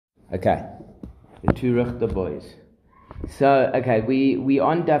Okay, the two Richter boys. So, okay, we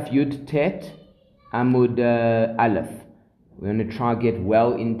on Daf Yud Tet, Amud Aleph. We're going to try to get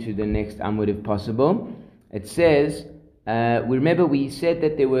well into the next Amud if possible. It says, we said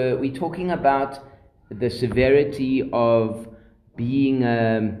that we're talking about the severity of being,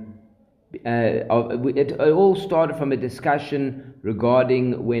 it all started from a discussion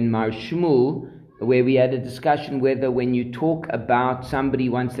regarding when Mar Shmuel, where we had a discussion whether when you talk about somebody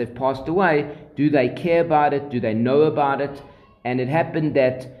once they've passed away, do they care about it, do they know about it? And it happened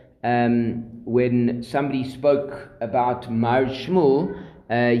that when somebody spoke about Mar Shmuel,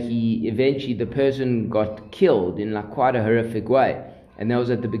 the person got killed in like quite a horrific way. And that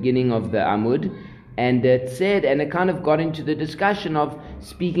was at the beginning of the Amud. And it said, and it kind of got into the discussion of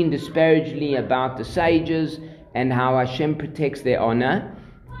speaking disparagingly about the sages and how Hashem protects their honor.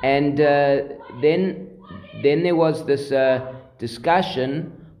 And then there was this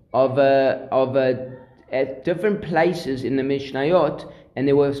discussion of at different places in the Mishnayot, and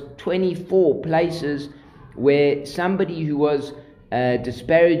there was 24 places where somebody who was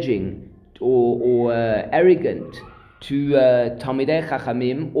disparaging or arrogant to Talmidei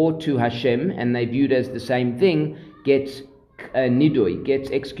Chachamim or to Hashem, and they viewed as the same thing, gets nidui,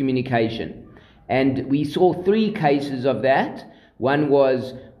 gets excommunication. And we saw 3 cases of that. One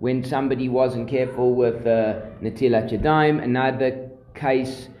was when somebody wasn't careful with Netilat Yadayim. Another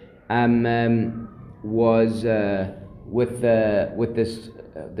case was with this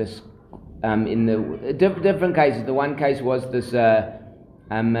in the different cases. The one case was this where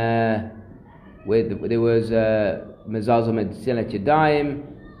there was Mezalzel Netilat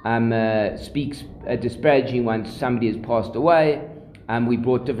Yadayim speaks disparaging once somebody has passed away. We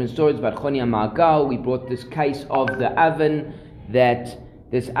brought different stories about Choni Margal. We brought this case of the oven, that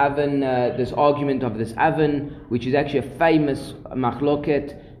this oven, this argument of this oven, which is actually a famous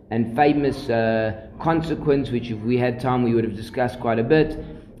machloket and famous consequence, which if we had time we would have discussed quite a bit.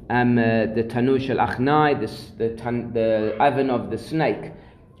 The Tanur Shel Achnai, the oven of the snake.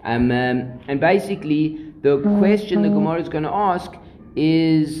 And basically the question the Gemara is going to ask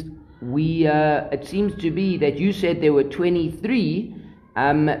is, it seems to be that you said there were 23,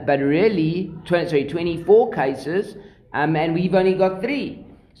 but really 24 cases, and we've only got 3.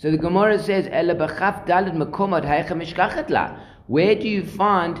 So the Gemara says, where do you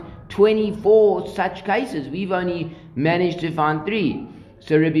find 24 such cases? We've only managed to find 3.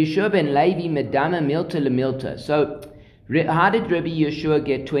 So Rabbi Yeshua ben Levi medama milta lemilta. So how did Rabbi Yeshua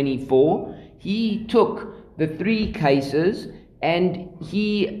get 24? He took the 3 cases and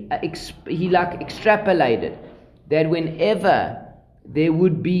he extrapolated that whenever there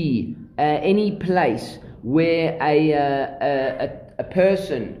would be any place where a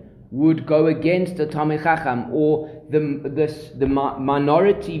person would go against the Talmid Chacham, or the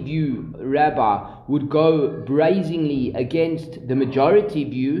minority view rabbi would go brazenly against the majority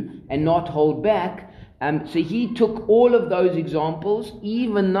view and not hold back. So he took all of those examples,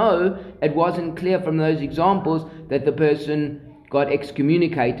 even though it wasn't clear from those examples that the person got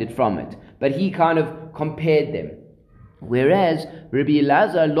excommunicated from it. But he kind of compared them. Whereas Rabbi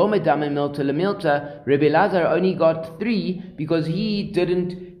Elazar lo medame milta lemilta, Rabbi Elazar only got 3 because he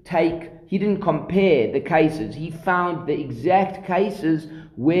didn't compare the cases. He found the exact cases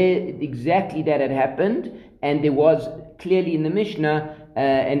where exactly that had happened, and there was clearly in the Mishnah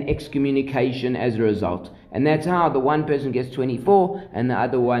an excommunication as a result. And that's how the one person gets 24 and the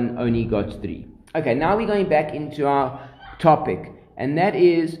other one only got 3. Okay, now we're going back into our topic, and that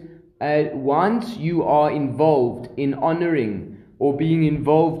is, once you are involved in honoring or being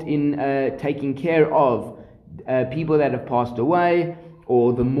involved in taking care of people that have passed away,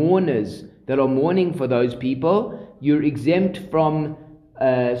 or the mourners that are mourning for those people, you're exempt from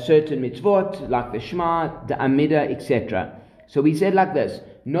certain mitzvot like the Shema, the Amida, etc. So we said like this: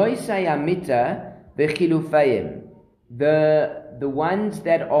 Noisei Amita v'chilufayim, the ones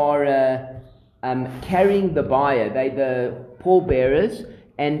that are carrying the buyer, they the pallbearers,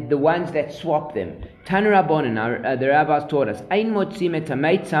 and the ones that swap them. Tanu Rabbanan, the rabbis taught us, Ein motzim et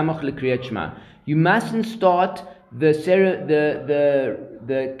hameit samach l'kriyat Shema. You mustn't start the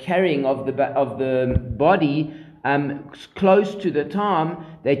carrying of the body close to the time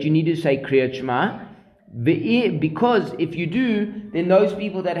that you need to say Kriyat Shema, because if you do, then those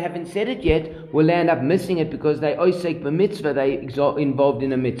people that haven't said it yet will end up missing it because they osek b'mitzvah, they involved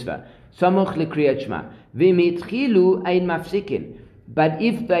in a mitzvah. Samach l'Kriyat Shema. V'mitchilu ein mafsikin. But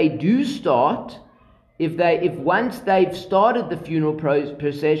if they do start, if once they've started the funeral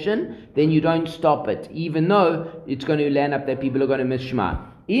procession, then you don't stop it, even though it's going to land up that people are going to miss Shema.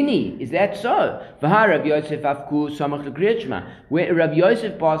 Ini, is that so? Rav Yosef afku samach l'kriyat shema, where Rav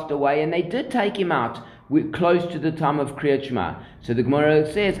Yosef passed away and they did take him out close to the time of Kriyat Shema. So the Gemara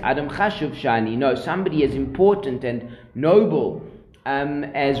says, Adam Chashuv Shani, no, somebody as important and noble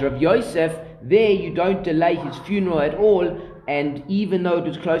as Rav Yosef, there you don't delay his funeral at all, and even though it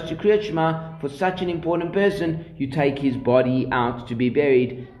was close to Kriyat Shema, for such an important person, you take his body out to be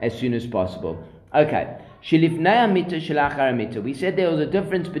buried as soon as possible. Okay. We said there was a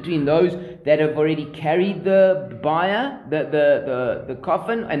difference between those that have already carried the baya, the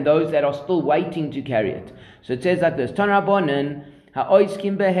coffin, and those that are still waiting to carry it. So it says like this: a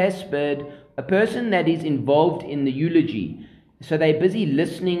person that is involved in the eulogy, so they're busy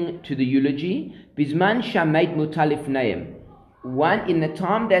listening to the eulogy. One, in the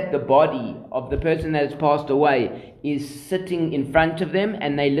time that the body of the person that has passed away is sitting in front of them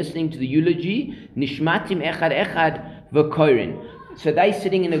and they're listening to the eulogy, nishmatim echad echad v'korin. So they're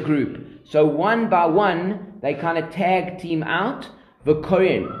sitting in a group. So one by one, they kind of tag team out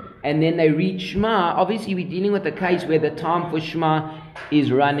v'korin. And then they read Shema. Obviously, we're dealing with a case where the time for Shema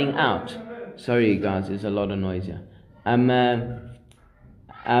is running out. Sorry, guys, there's a lot of noise here.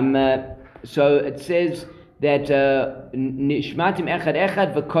 So it says that nishmatim echad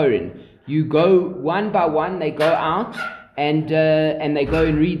echad v'korin. You go one by one, they go out and they go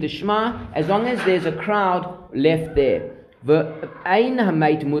and read the Shema, as long as there's a crowd left there. But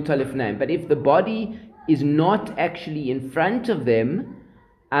if the body is not actually in front of them,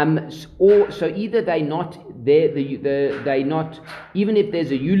 or so either they're not there, they not, even if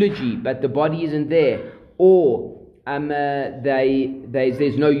there's a eulogy but the body isn't there, or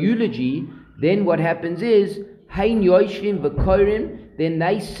there's no eulogy, then what happens is hein yoshvim v'korim. Then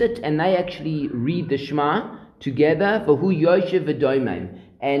they sit and they actually read the Shema together. V'hu yoshev v'doimim,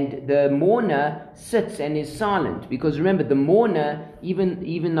 and the mourner sits and is silent, because remember, the mourner,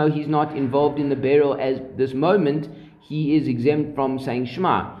 even though he's not involved in the burial at this moment, he is exempt from saying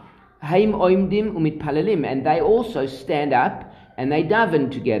Shema. Haim oimdim umitpalalim, and they also stand up and they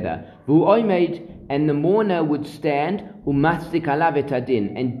daven together. V'hu oimed, and the mourner would stand umatzdik alav et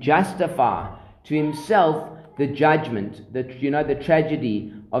hadin, and justify to himself the judgment, the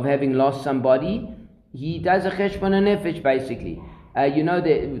tragedy of having lost somebody. He does a cheshbon nefesh, basically.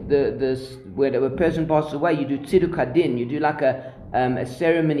 When a person passes away, you do tziduk hadin, you do like a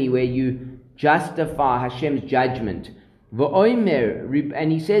ceremony where you justify Hashem's judgment. V'oimer,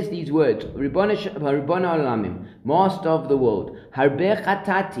 and he says these words: Ribbon olamim, Master of the world, Harbeh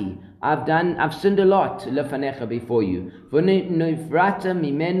chatati, I've sinned a lot lefanecha before you. V'nifrata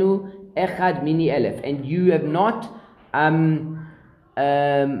mimenu echad mini elef, and you have not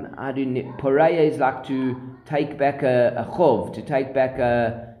poraya is like to take back a chov, to take back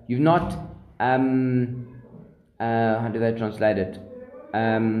you've not how do they translate it?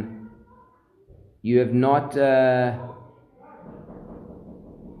 You have not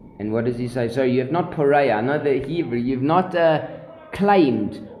and what does he say? So you have not poraya, I know the Hebrew, you've not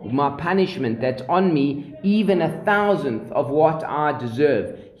claimed my punishment that's on me, even 1,000th of what I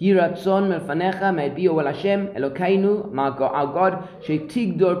deserve. Hiratzon melfanecha, may it be, O Hashem, Elokeinu, our God,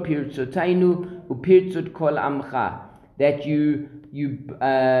 shetigdor pirtzotainu upirtzot kol amcha, that you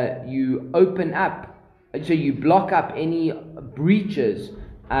open up, so you block up any breaches,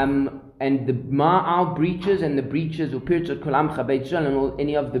 and our breaches and the breaches upirtzot kol amcha Beit Yisrael, and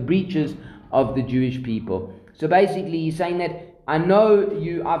any of the breaches of the Jewish people. So basically, he's saying that I know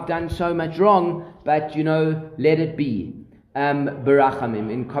I've done so much wrong, but let it be. Barachamim,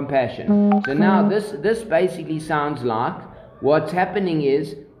 in compassion. So now this basically sounds like what's happening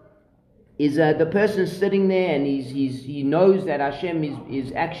is the person sitting there and he knows that Hashem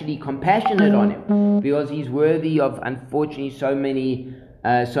is actually compassionate on him, because he's worthy of, unfortunately, so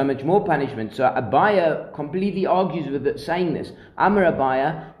much more punishment. So Abaya completely argues with it, saying this. Amar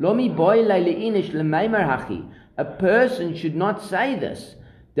Abaya, Lomi boy leinish lemeimer hachi. A person should not say this.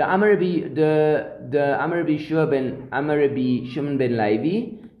 The Amar Rabbi Shimon ben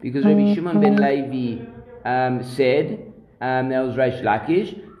Levi, because Rabbi Shimon ben Levi said, that was Reish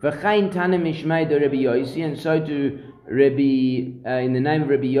Lakish, V'chain tanem mishmei de Rabbi Yossi, and so to Rabbi, in the name of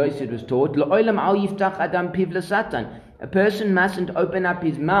Rabbi Yossi it was taught, L'olam al yiftach adam piv l'satan. A person mustn't open up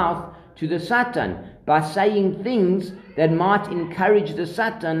his mouth to the Satan by saying things that might encourage the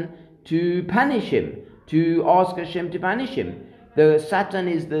Satan to punish him, to ask Hashem to punish him. The Satan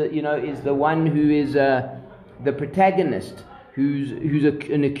is the one who is the protagonist, who's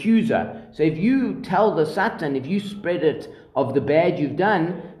an accuser. So if you tell the Satan, if you spread it of the bad you've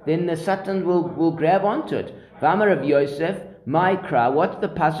done, then the Satan will grab onto it. V'amar of Yosef, Ma'ikra, what's the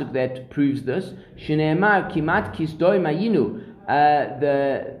pasuk that proves this? Shneimar kimat kisdoi mayinu.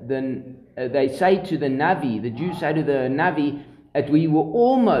 they say to the Navi, the Jews say to the Navi, that we were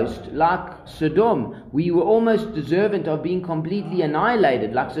almost like Sodom. We were almost deserving of being completely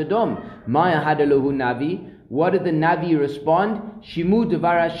annihilated, like Sodom. Maya hadalahu Navi. What did the Navi respond? Shimu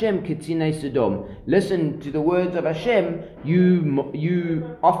devar Hashem ketzine Sodom. Listen to the words of Hashem,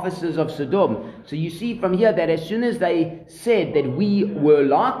 you officers of Sodom. So you see from here that as soon as they said that we were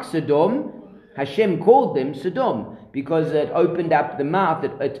like Sodom, Hashem called them Sodom, because it opened up the mouth,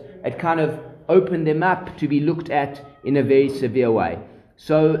 it kind of opened them up to be looked at in a very severe way.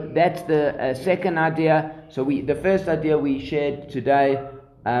 So that's the second idea. So the first idea we shared today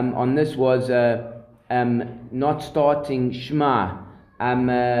on this was not starting Shema,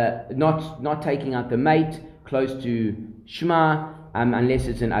 not taking out the mate close to Shema unless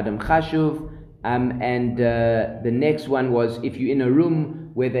it's an Adam Chashuv. And the next one was, if you're in a room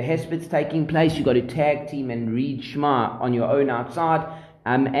where the Hesped's taking place, you've got to tag team and read Shema on your own outside.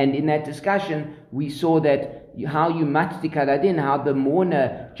 And in that discussion, we saw that how you matzdik adin, how the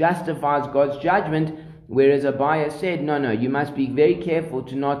mourner justifies God's judgment, whereas Abaya said, no, you must be very careful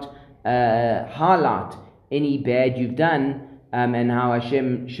to not highlight any bad you've done, and how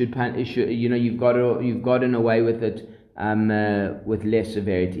Hashem should you've gotten away with it with less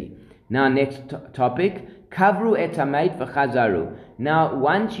severity. Now, next topic, kavru et hamet v'chazaru. Now,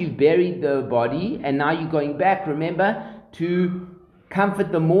 once you've buried the body, and now you're going back, remember, to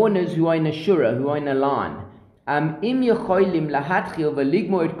comfort the mourners who are in a shura, who are in a line. Im yecholim lahatchil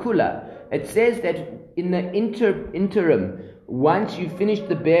v'ligmor et kula. It says that in the interim, once you finish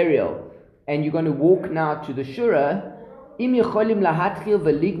the burial, and you're going to walk now to the shura, im yecholim lahatchil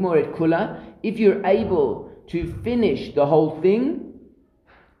v'ligmor et kula. If you're able to finish the whole thing,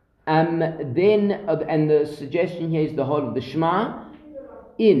 then, and the suggestion here is the whole of the Shema,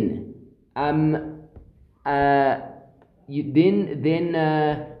 then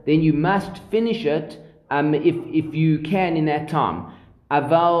you must finish it if you can in that time.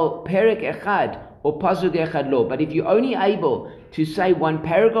 Aval perek echad or pasuk echad lo. But if you're only able to say one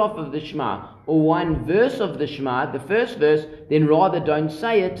paragraph of the Shema or one verse of the Shema, the first verse, then rather don't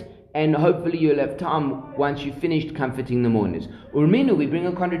say it, and hopefully you'll have time once you've finished comforting the mourners. Urminu, we bring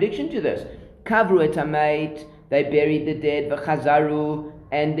a contradiction to this. Kavru et hamet, they buried the dead, v'chazaru,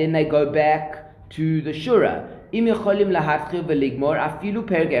 and then they go back to the shura.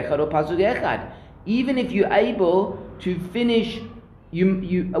 Even if you're able to finish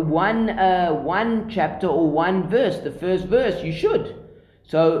one chapter or one verse, the first verse, you should.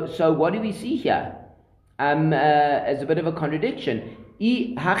 So what do we see here? As a bit of a contradiction.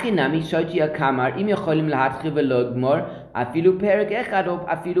 Hachinami sotia kamar im yecholim lahatchiv velogmor afilu perek echad or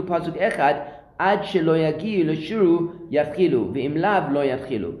afilu pasuk echad ad shelo yagiu leshuru yatchilu ve'im lav lo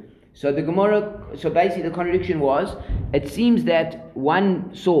yatchilu. So the Gemara, so basically the contradiction was, it seems that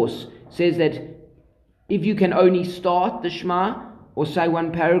one source says that if you can only start the Shema or say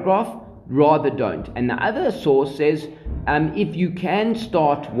one paragraph, rather don't. And the other source says, if you can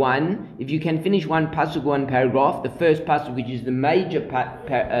start one, if you can finish one pasuk, one paragraph, the first pasuk, which is the major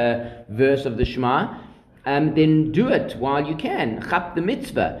verse of the Shema, then do it while you can. Chap the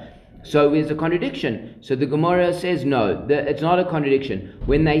mitzvah. So there's a contradiction. So the Gemara says, no, it's not a contradiction.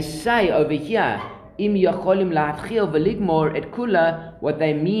 When they say over here, im yacholim lahatchil v'ligmor et kula, what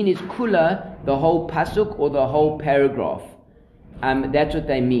they mean is kula, the whole pasuk or the whole paragraph. That's what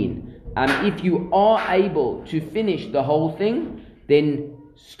they mean. If you are able to finish the whole thing, then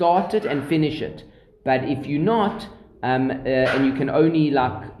start it and finish it. But if you're not, and you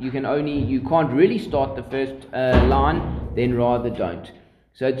can't really start the first line, then rather don't.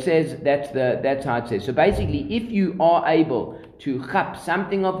 So it says that's how it says. So basically, if you are able to chap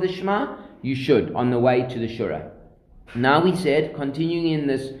something of the Shema, you should on the way to the Shura. Now we said, continuing in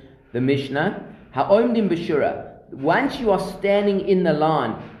the Mishnah, ha'omdim b'Shura. Once you are standing in the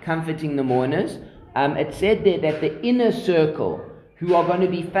line comforting the mourners, it said there that the inner circle, who are going to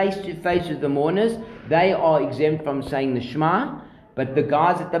be face to face with the mourners, they are exempt from saying the Shema, but the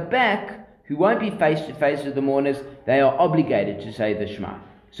guys at the back, who won't be face to face with the mourners, they are obligated to say the Shema.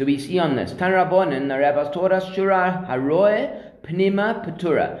 So we see on this, Tan Rabbanan, the rabbis taught us, Shura haroe pnima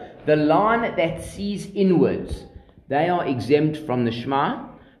patura, the line that sees inwards, they are exempt from the Shema.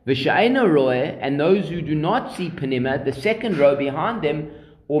 V'sha'ena roe, and those who do not see pnima, the second row behind them,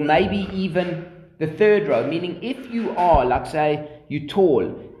 or maybe even the third row, meaning if you are, like say, you're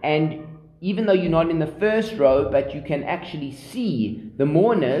tall, and even though you're not in the first row, but you can actually see the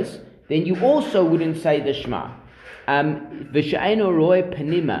mourners, then you also wouldn't say the Shema. V'sha'ena roe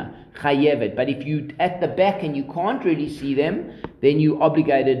pnima, chayevet. But if you at the back and you can't really see them, then you're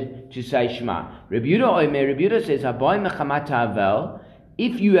obligated to say Shema. Rabbi Yehuda says, Haboy mechamat havel,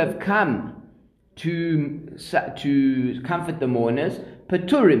 if you have come to comfort the mourners,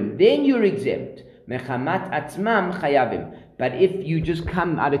 paturim, then you're exempt. Mechamat atzmam chayavim. But if you just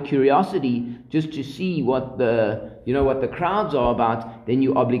come out of curiosity, just to see what the crowds are about, then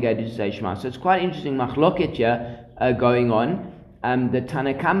you're obligated to say Shema. So it's quite interesting machloket here going on. The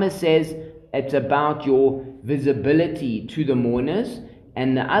Tanna Kama says it's about your visibility to the mourners,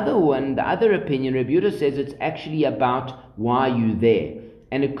 and the other opinion, Rabbi Yehuda says it's actually about why you're there.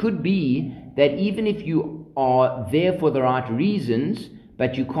 And it could be that even if you are there for the right reasons,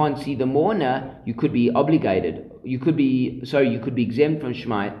 but you can't see the mourner, you could be obligated. You could be exempt from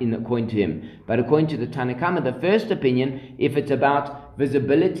Shema according to him. But according to the Tanna Kama, the first opinion, if it's about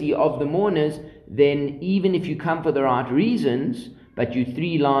visibility of the mourners, then even if you come for the right reasons, but you're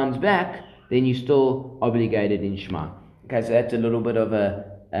 3 lines back, then you're still obligated in Shema. Okay, so that's a little bit of a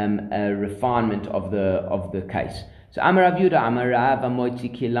refinement of the case. So Amar Rav Yehuda, Amar Rav, Amoitzi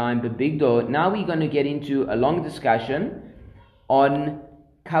Kilayim Bebigdo. Now we're going to get into a long discussion on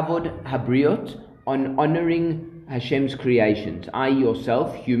Kavod Habriot, on honoring Hashem's creations, i.e.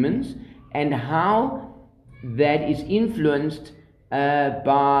 yourself, humans, and how that is influenced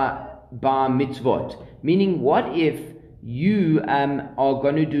by mitzvot. Meaning, what if you are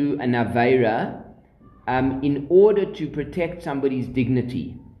going to do an aveira in order to protect somebody's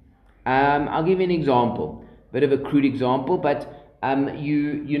dignity? I'll give you an example, bit of a crude example, but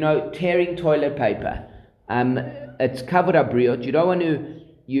you know, tearing toilet paper. It's covered up briot. You don't want to.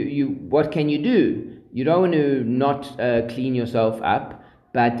 What can you do? You don't want to not clean yourself up,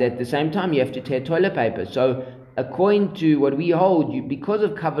 but at the same time you have to tear toilet paper. So according to what we hold, because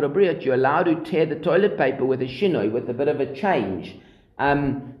of covered abriot, you're allowed to tear the toilet paper with a shinoi, with a bit of a change.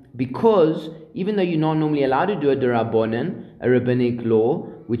 Because even though you're not normally allowed to do a derabonan, a rabbinic law,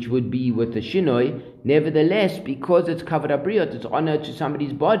 which would be with the shinoi, nevertheless, because it's covered abriot, it's honor to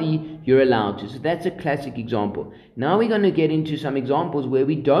somebody's body, you're allowed to. So that's a classic example. Now we're going to get into some examples where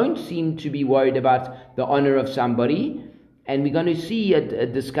we don't seem to be worried about the honor of somebody, and we're going to see a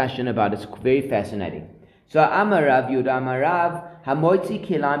discussion about it. It's very fascinating. So Amar Rav Yehuda, Amar Rav, Hamoitzi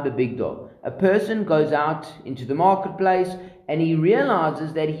Kilayim Bebigdo. A person goes out into the marketplace and he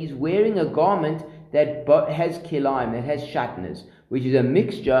realizes that he's wearing a garment that has kilayim, that has shatnez, which is a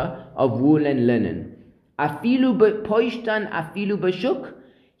mixture of wool and linen. Afilu poishtan, afilu bashuk.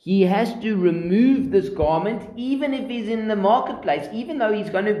 He has to remove this garment even if he's in the marketplace, even though he's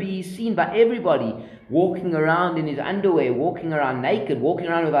going to be seen by everybody walking around in his underwear, walking around naked, walking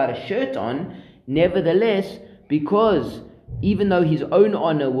around without a shirt on. Nevertheless, because even though his own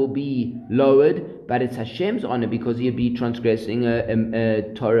honor will be lowered, but it's Hashem's honor because he'll be transgressing a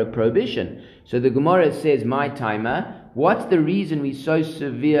Torah prohibition. So the Gemara says, my timer, what's the reason we're so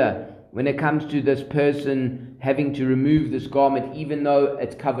severe when it comes to this person having to remove this garment even though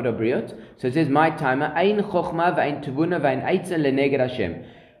it's covered abriot? So it says, my timer, ein chokhmah v'ein tevuna v'ein eitzen leneged Hashem.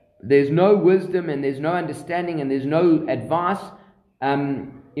 There's no wisdom and there's no understanding and there's no advice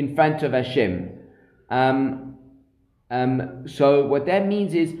in front of Hashem. So what that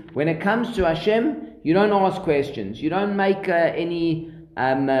means is, when it comes to Hashem, you don't ask questions. You don't make any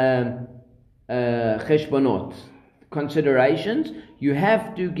cheshbonot, considerations. You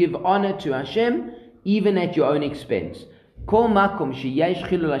have to give honor to Hashem, even at your own expense. Kol makom sheyesh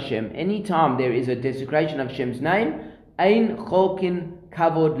chilul Hashem. Anytime there is a desecration of Hashem's name, ein cholkin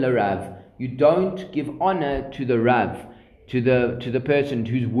kavod larav. You don't give honor to the rav, to the person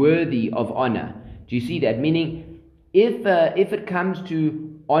who's worthy of honor. Do you see that? Meaning, if it comes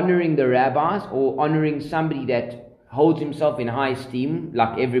to honoring the rabbis or honoring somebody that holds himself in high esteem,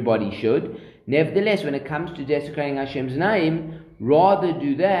 like everybody should, nevertheless, when it comes to desecrating Hashem's name, rather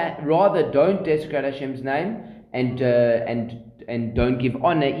don't desecrate Hashem's name and don't give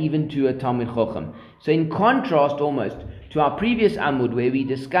honor even to a Talmid Chacham. So in contrast almost to our previous Amud where we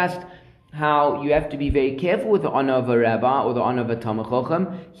discussed how you have to be very careful with the honor of a rabbi or the honor of a Talmid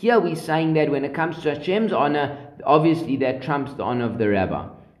Chacham, here we're saying that when it comes to Hashem's honor, obviously that trumps the honor of the rabbi.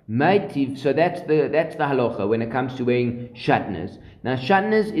 So that's the halacha when it comes to wearing shatnez. Now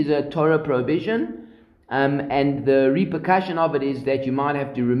shatnez is a Torah prohibition, and the repercussion of it is that you might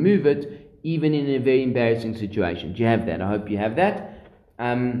have to remove it even in a very embarrassing situation. Do you have that? I hope you have that,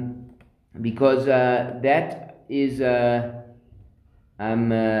 because that is that's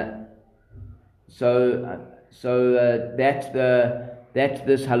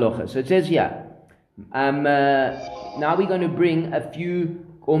this halacha. So it says here. Now we're going to bring a few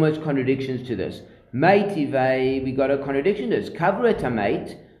almost contradictions to this. Meitivei, we got a contradiction to this. Kavret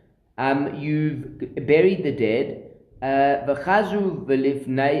hameit, you've buried the dead, v'chazru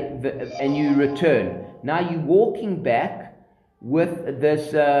v'lifnei, and you return. Now you're walking back with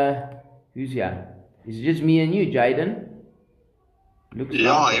this. Who's here? Is it just me and you, Jaden? Looks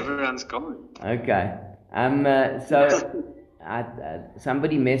like everyone's gone. Okay. So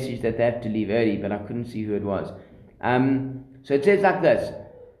somebody messaged that they have to leave early, but I couldn't see who it was. So it says like this: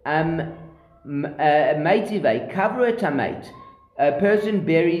 Meitive, cover a tamate. A person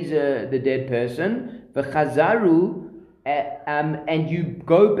buries the dead person. V'chazaru, and you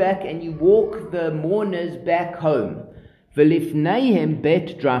go back and you walk the mourners back home. V'lifneihem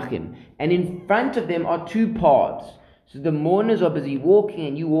bet drachim, and in front of them are two paths. So the mourners are busy walking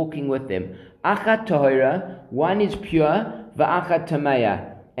and you walking with them. Achat tahira, one is pure, v'achat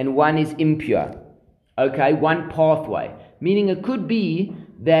tamaya, and one is impure. Okay, one pathway. Meaning it could be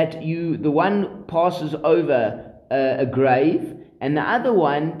that the one passes over a grave and the other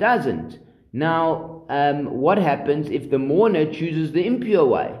one doesn't. Now, what happens if the mourner chooses the impure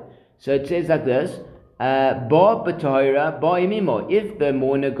way? So it says like this: ba b'tahira, ba imimo. If the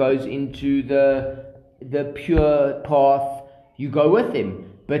mourner goes into the pure path, you go with him.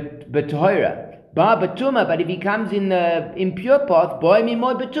 But b'tahira, ba b'tuma. But if he comes in the impure path, ba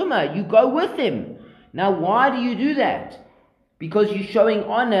imimo b'tuma, you go with him. Now, why do you do that? Because you're showing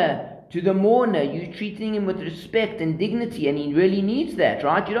honor to the mourner, you're treating him with respect and dignity, and he really needs that,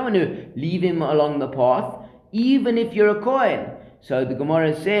 right? You don't want to leave him along the path, even if you're a Kohen. So the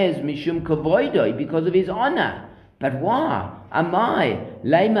Gemara says, Mishum kavoidoi, because of his honor. But why? Amai,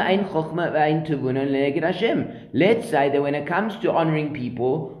 leima ein chokhma ve'ein tevuna le'eged Hashem. Let's say that when it comes to honoring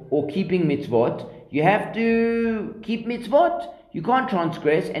people or keeping mitzvot, you have to keep mitzvot. You can't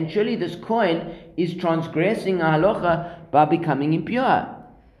transgress, and surely this Kohen is transgressing a halacha by becoming impure.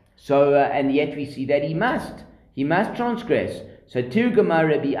 So, and yet we see that he must transgress. So, Tirgama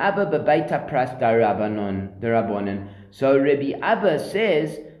Rabbi Abba b'beita pras darabanan. So, Rabbi Abba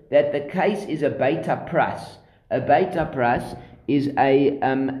says that the case is a beita pras. A beita pras is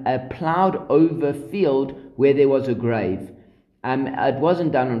a plowed over field where there was a grave. It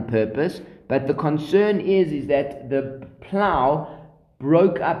wasn't done on purpose, but the concern is that the plow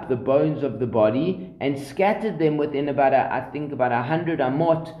broke up the bones of the body and scattered them within about 100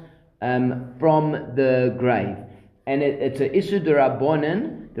 amot from the grave. And it's a Isur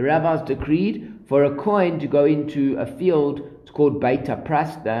D'Rabbanan. The rabbis decreed for a Kohen to go into a field. It's called Beita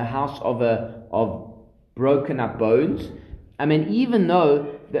Pras, the house of broken up bones. I mean, even though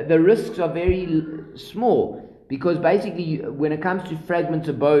the risks are very small, because basically when it comes to fragments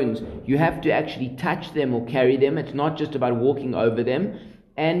of bones, you have to actually touch them or carry them. It's not just about walking over them.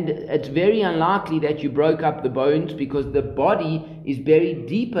 And it's very unlikely that you broke up the bones, because the body is buried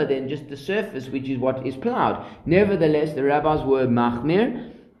deeper than just the surface, which is what is plowed. Nevertheless, the rabbis were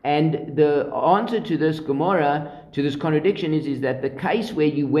machmir, and the answer to this Gemara, to this contradiction, is that the case where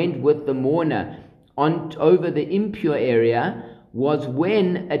you went with the mourner over the impure area was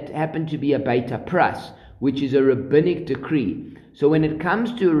when it happened to be a beita pras, which is a rabbinic decree. So when it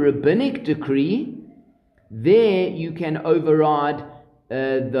comes to a rabbinic decree, there you can override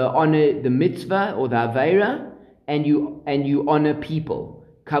the mitzvah or the aveira, and you honor people,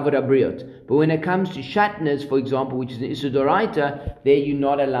 kavod habriot. But when it comes to shatnez, for example, which is an Isur D'Oraita, there you're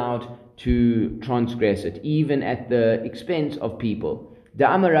not allowed to transgress it, even at the expense of people.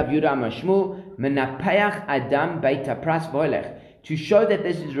 Da'amar Rav Yehuda Amar Shmuel menapayach adam beita pras v'olech. To show that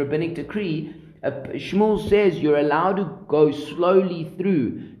this is rabbinic decree, Shmuel says you're allowed to go slowly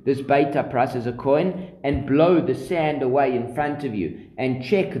through this beita pras as a Kohen and blow the sand away in front of you and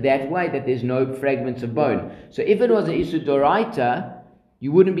check that way that there's no fragments of bone. So if it was an Isur D'Oraita,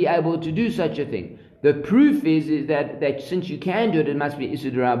 you wouldn't be able to do such a thing. The proof is that since you can do it, it must be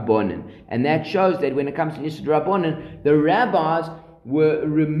Isur D'Rabbanan. And that shows that when it comes to Isur D'Rabbanan, the rabbis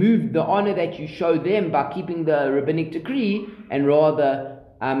removed the honor that you show them by keeping the rabbinic decree and rather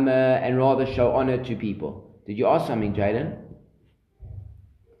show honor to people. Did you ask something, Jaden?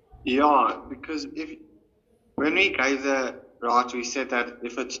 Yeah, because when we gave the right, we said that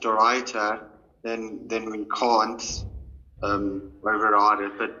if it's D'Oraita, then we can't override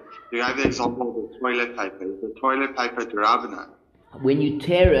it. But you gave the example of the toilet paper. Is the toilet paper D'Rabbanan? When you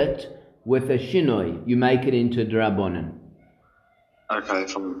tear it with a shinoi, you make it into D'Rabbanan. Okay,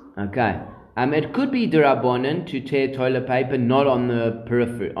 fine. Okay. It could be D'Rabbanan to tear toilet paper not on the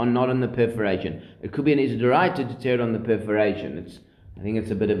perforation. It could be an Isur D'Oraita to tear it on the perforation. I think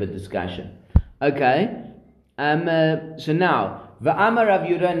it's a bit of a discussion. Okay. So now, V'amar Rav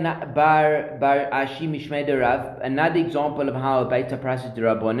Yehuda bar Ashi Mishmei Rav. Another example of how a beita pras is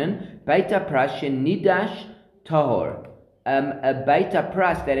D'Rabbanan. Beita pras shenidash tahor. a Beta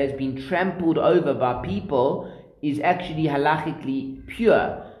Pras that has been trampled over by people is actually halachically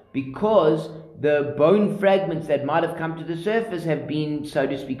pure, because the bone fragments that might have come to the surface have been, so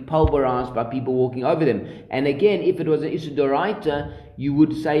to speak, pulverized by people walking over them. And again, if it was an Issur Doraita, you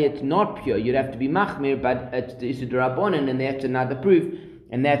would say it's not pure. You'd have to be machmir, but it's the Issur Dorabanan, and that's another proof.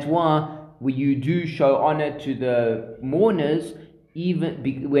 And that's why you do show honor to the mourners, even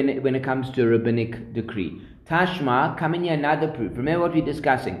when it comes to a rabbinic decree. Tashma, coming here, another proof. Remember what we're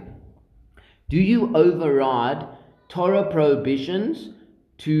discussing. Do you override Torah prohibitions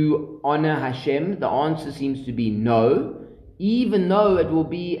to honor Hashem? The answer seems to be no, even though it will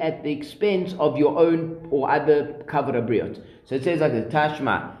be at the expense of your own or other kavod habriot. So it says like this,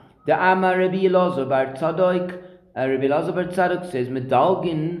 Tashma, the Amar Rabbi Elazar bar Tzadok, Rabbi Elazar bar Tzadok says,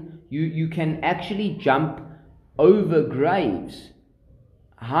 Medalgin, you can actually jump over graves.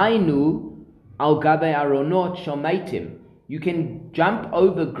 Hainu al gabe aronot shalmeitim. You can jump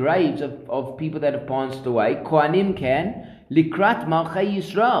over graves of people that have passed away. Kohanim can likrat malchei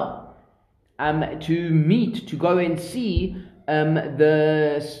Yisrael, to go and see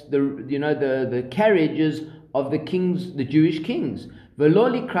the carriages of the kings, the Jewish kings. Velo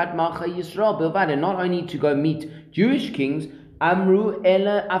likrat malchei Yisrael bilvad, and not only to go meet Jewish kings. Amru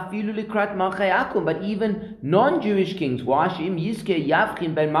ela afilu likrat malchei akum, but even non-Jewish kings. Washim yizke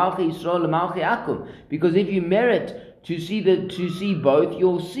yavchin ben malchei Yisrael malchei akum, because if you merit to see both,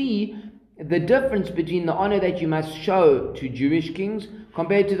 you'll see the difference between the honor that you must show to Jewish kings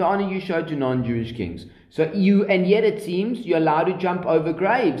compared to the honor you show to non-Jewish kings. And yet it seems you're allowed to jump over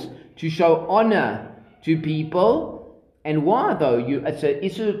graves to show honor to people. And why though? It's a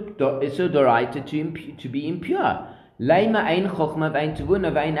Issur Doraita to be impure. When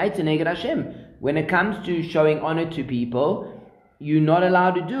it comes to showing honor to people, you're not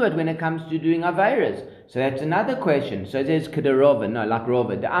allowed to do it when it comes to doing Aveiras. So that's another question. So there's Kedarova, no, like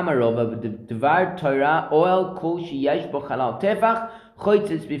Rova, the Amarova, the Devar Torah, oil, kol sheyesh bo chalal tefach,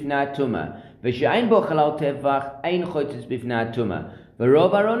 choitzes bifnei tuma. V'she'ein bo chalal tefach, ein choitzes bifnei tuma.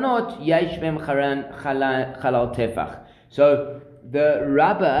 V'rov aronot, yesh bem chalal tefach. So the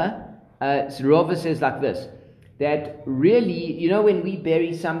Rabbah, Rova says like this, that really, when we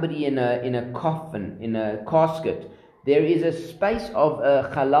bury somebody in a coffin, in a casket, there is a space of a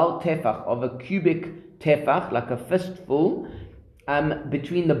chalal tefach, of a cubic tefach, like a fistful,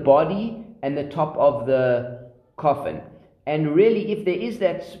 between the body and the top of the coffin. And really, if there is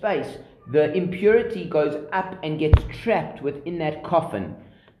that space, the impurity goes up and gets trapped within that coffin,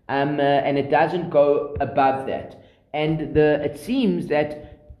 and it doesn't go above that. And it seems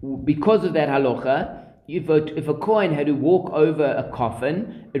that because of that halacha, if a Kohen had to walk over a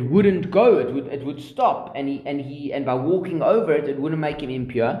coffin, it wouldn't go. It would stop, and by walking over it, it wouldn't make him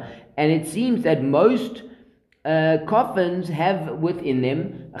impure. And it seems that most coffins have within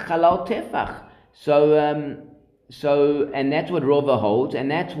them a chalal tefach. So and that's what Rova holds, and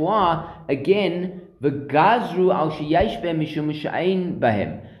that's why again the gazru al sheyesh behem mishum she'ein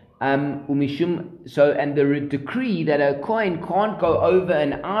behem. So and the decree that a Kohen can't go over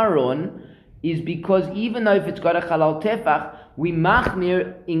an aron is because even though if it's got a chalal tefach, we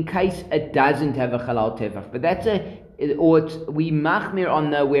machmir in case it doesn't have a chalal tefach. But we machmir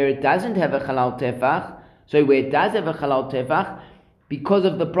on where it doesn't have a chalal tefach. So where it does have a chalal tefach, because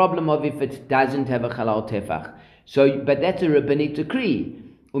of the problem of if it doesn't have a chalal tefach. But that's a rabbinic decree.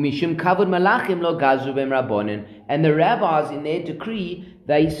 Umishum kavod malachim lo gazu bem rabbonin. And the rabbis in their decree,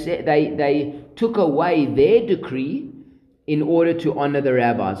 they took away their decree in order to honor the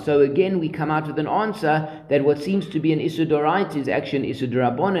rabbis. So again, we come out with an answer that what seems to be an Issur Doraita is actually an Issur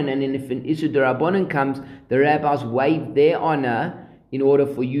Dorabanan, and if an Issur Dorabanan comes, the rabbis waive their honor in order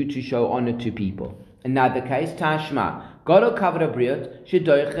for you to show honor to people. Another case, Tashma, Golo Kavod Habriot,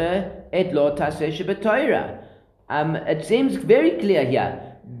 Shedoiche et lo taseh shebetoira. It seems very clear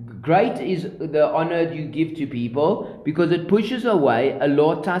here. Great is the honor you give to people because it pushes away a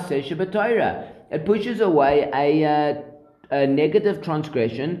lo taseh shebetoira. It pushes away a negative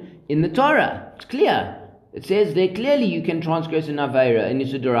transgression in the Torah. It's clear. It says there clearly you can transgress an Aveira, an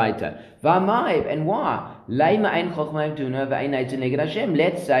Issur Doraita. V'amayv, and why? Let's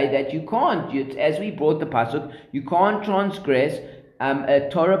say that you can't, as we brought the pasuk, you can't transgress a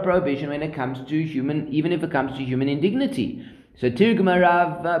Torah prohibition when it comes to human, even if it comes to human indignity. So Tirgma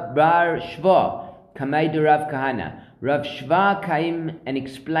Rav Bar Shva, Kamei de Rav Kahana. Rav Shva came and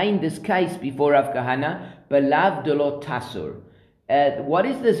explained this case before Rav Kahana, Belav de lo tasur. What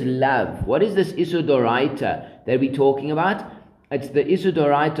is this love? What is this Issur Doraita that we're talking about? It's the Issur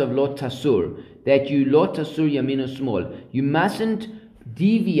Doraita of lo tasur, that you lo tasur yamin small. You mustn't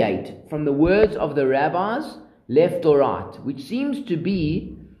deviate from the words of the rabbis, left or right, which seems to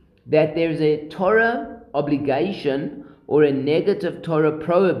be that there's a Torah obligation or a negative Torah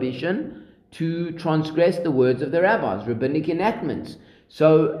prohibition to transgress the words of the rabbis, rabbinic enactments.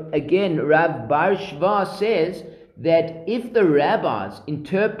 So again, Rav Bar Shva says that if the rabbis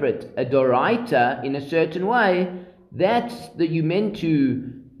interpret a doraita in a certain way, that's that you meant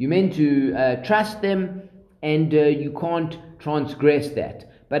to trust them, and you can't transgress that.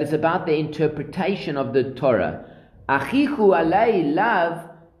 But it's about the interpretation of the Torah. Achichu alei lav,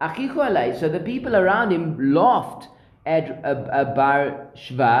 achichu alei. So the people around him laughed at Bar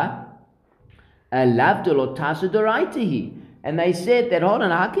Shva, lav delot tasu doraitahi. And they said that, hold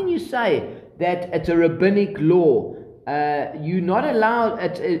on, how can you say that it's a rabbinic law? You're not allowed,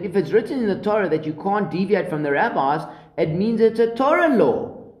 if it's written in the Torah that you can't deviate from the rabbis, it means it's a Torah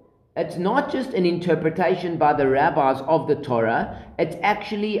law. It's not just an interpretation by the rabbis of the Torah, it's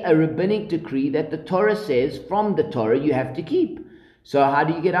actually a rabbinic decree that the Torah says from the Torah you have to keep. So how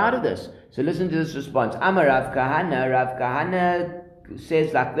do you get out of this? So listen to this response. Amar Rav Kahana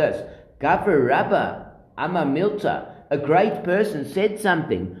says like this, Gavra Rabba, Amar Milta, a great person said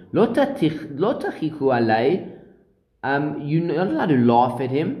something. Lo tachichu alei. You're not allowed to laugh at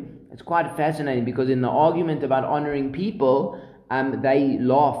him. It's quite fascinating because in the argument about honoring people, they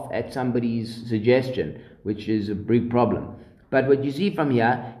laugh at somebody's suggestion, which is a big problem. But what you see from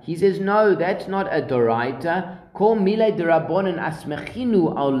here, he says, no, that's not a doraita. Kol milei derabonan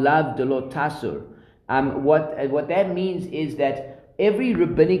asmechinu al lav de lo tasur. What that means is that every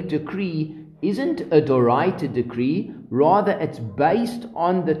rabbinic decree isn't a doraita decree, rather it's based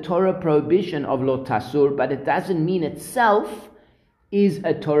on the Torah prohibition of lo tasur, but it doesn't mean itself is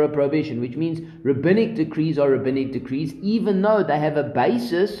a Torah prohibition, which means rabbinic decrees are rabbinic decrees, even though they have a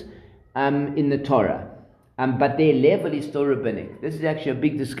basis in the Torah. But their level is still rabbinic. This is actually a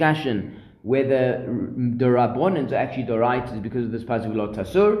big discussion whether the Rabbonans are actually doraitas because of this pasuk lo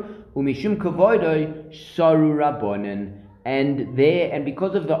tasur, umishum kavoidoi saru Rabbonan. And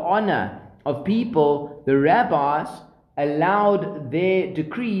because of the honor of people, the rabbis allowed their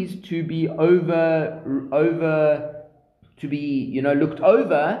decrees to be looked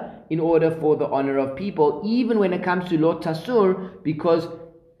over in order for the honor of people, even when it comes to lo tasur, because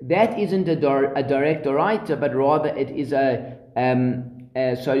that isn't a direct doraita, but rather it is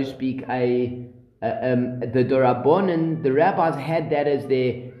so to speak, the dorabonin. The rabbis had that as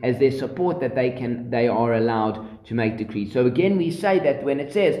their support, that they are allowed to make decrees. So again, we say that when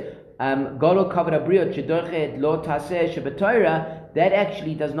it says Golo kavod abriot shedorchet lo taseh shebetorah, that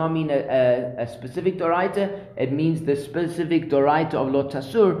actually does not mean a specific doraita. It means the specific doraita of lo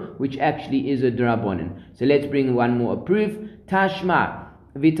tasur, which actually is a dorabonin. So let's bring one more proof. Tashma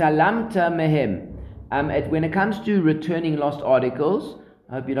vitalamta mehem. When it comes to returning lost articles,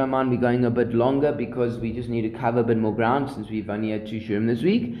 I hope you don't mind me going a bit longer because we just need to cover a bit more ground since we've only had 2 shurim this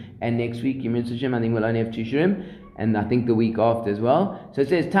week, and next week, Yom Hashem, I think we'll only have 2 shurim, and I think the week after as well. So it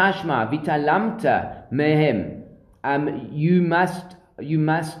says, Tashma vitalamta mehem. When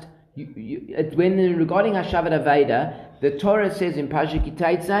regarding Hashavat Aveda, the Torah says in Parsha Ki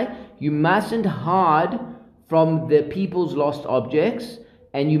Teitzei, you mustn't hide from the people's lost objects,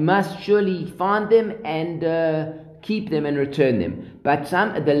 and you must surely find them and keep them and return them. But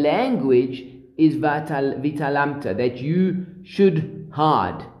the language is vitalamta, that you should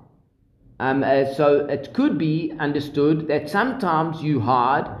hide. So it could be understood that sometimes you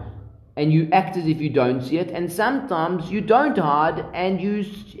hide and you act as if you don't see it, and sometimes you don't hide and you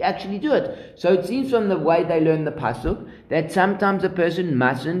actually do it. So it seems from the way they learn the pasuk that sometimes a person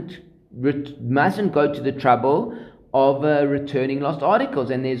mustn't go to the trouble of returning lost articles,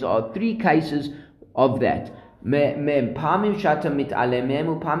 and there's 3 cases of that. Sometimes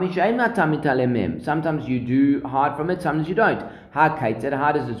you do hide from it, sometimes you don't. How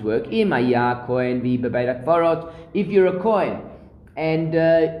does this work? If you're a Kohen and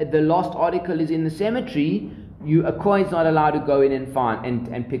the lost article is in the cemetery, a Kohen's not allowed to go in and find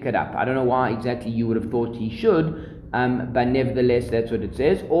and pick it up. I don't know why exactly you would have thought he should, but nevertheless that's what it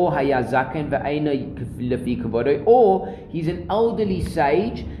says. Or he's an elderly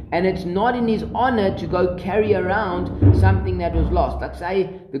sage and it's not in his honor to go carry around something that was lost. Like say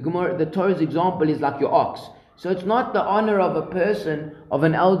the Torah's example is like your ox. So it's not the honor of a person, of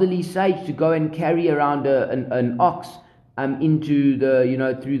an elderly sage, to go and carry around an ox into the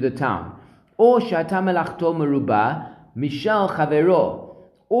through the town. Or shatamalachto meruba mishal chavero.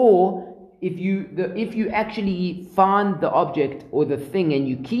 Or if you actually find the object or the thing and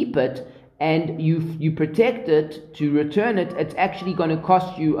you keep it and you protect it to return it, it's actually going to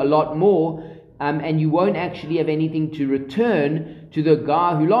cost you a lot more, and you won't actually have anything to return to the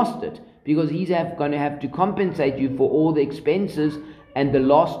guy who lost it. because he's going to have to compensate you for all the expenses and the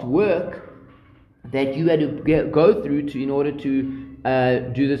lost work that you had to go through in order to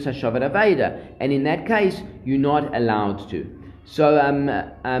do this Hashavat Aveda. And in that case, you're not allowed to. So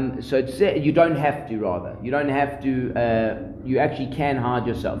you don't have to, rather. You don't have to, you actually can hide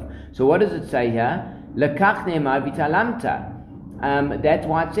yourself. So what does it say here? Lekach ne'emar v'talamta. That's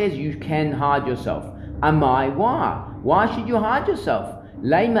why it says you can hide yourself. Amai, why? Why should you hide yourself?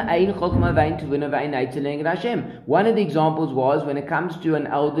 One of the examples was when it comes to an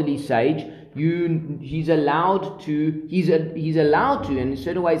elderly sage, he's allowed to, and in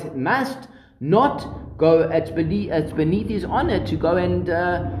certain ways must not go. It's beneath his honor to go and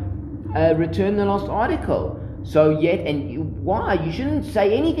return the lost article. So why? You shouldn't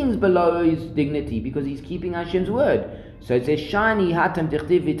say anything's below his dignity because he's keeping Hashem's word. So it says, Shani hatam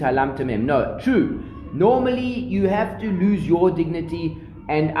tichtiv v'talam tamem. No, true. Normally you have to lose your dignity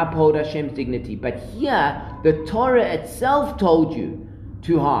and uphold Hashem's dignity. But here, the Torah itself told you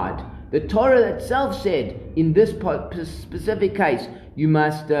to hide. The Torah itself said, in this specific case, you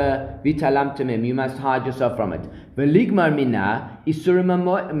must v'talam tamem. You must hide yourself from it. V'ligmar mina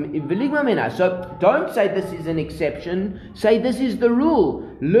v'ligmar mina. So don't say this is an exception. Say this is the rule.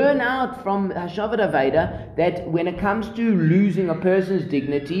 Learn out from Hashavat Aveda that when it comes to losing a person's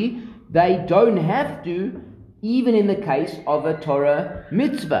dignity, they don't have to, even in the case of a Torah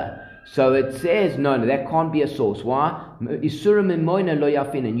mitzvah. So it says, no, that can't be a source. Why?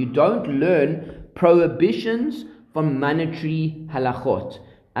 You don't learn prohibitions from monetary halachot.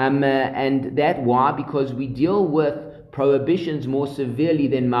 And that why? Because we deal with prohibitions more severely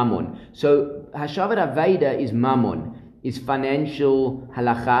than mammon. So Hashavat Aveda is mammon, is financial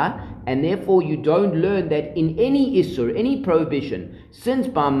halacha, and therefore you don't learn that in any issur, any prohibition, since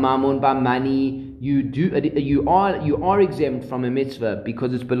by mammon, by money, you are exempt from a mitzvah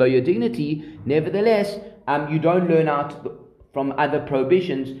because it's below your dignity. Nevertheless, you don't learn out from other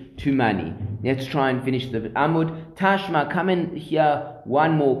prohibitions to money. Let's try and finish the Amud. Tashma, come in here,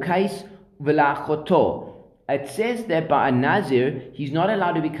 one more case. V'lachoto. It says that by a Nazir, he's not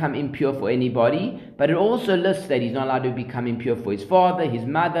allowed to become impure for anybody, but it also lists that he's not allowed to become impure for his father, his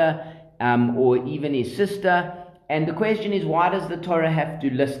mother, or even his sister. And the question is, why does the Torah have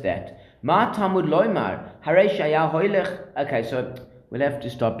to list that? Ma Talmud loymar, harei shaya hoilech. Okay, so we'll have to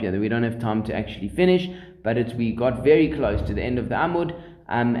stop here. We don't have time to actually finish, but we got very close to the end of the Amud,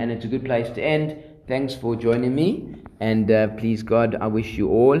 and it's a good place to end. Thanks for joining me, and please God, I wish you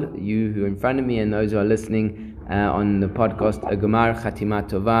all, you who are in front of me and those who are listening on the podcast, a Gemar Chatima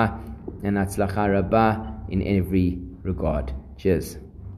Tova and Atzlacha Rabbah in every regard. Cheers.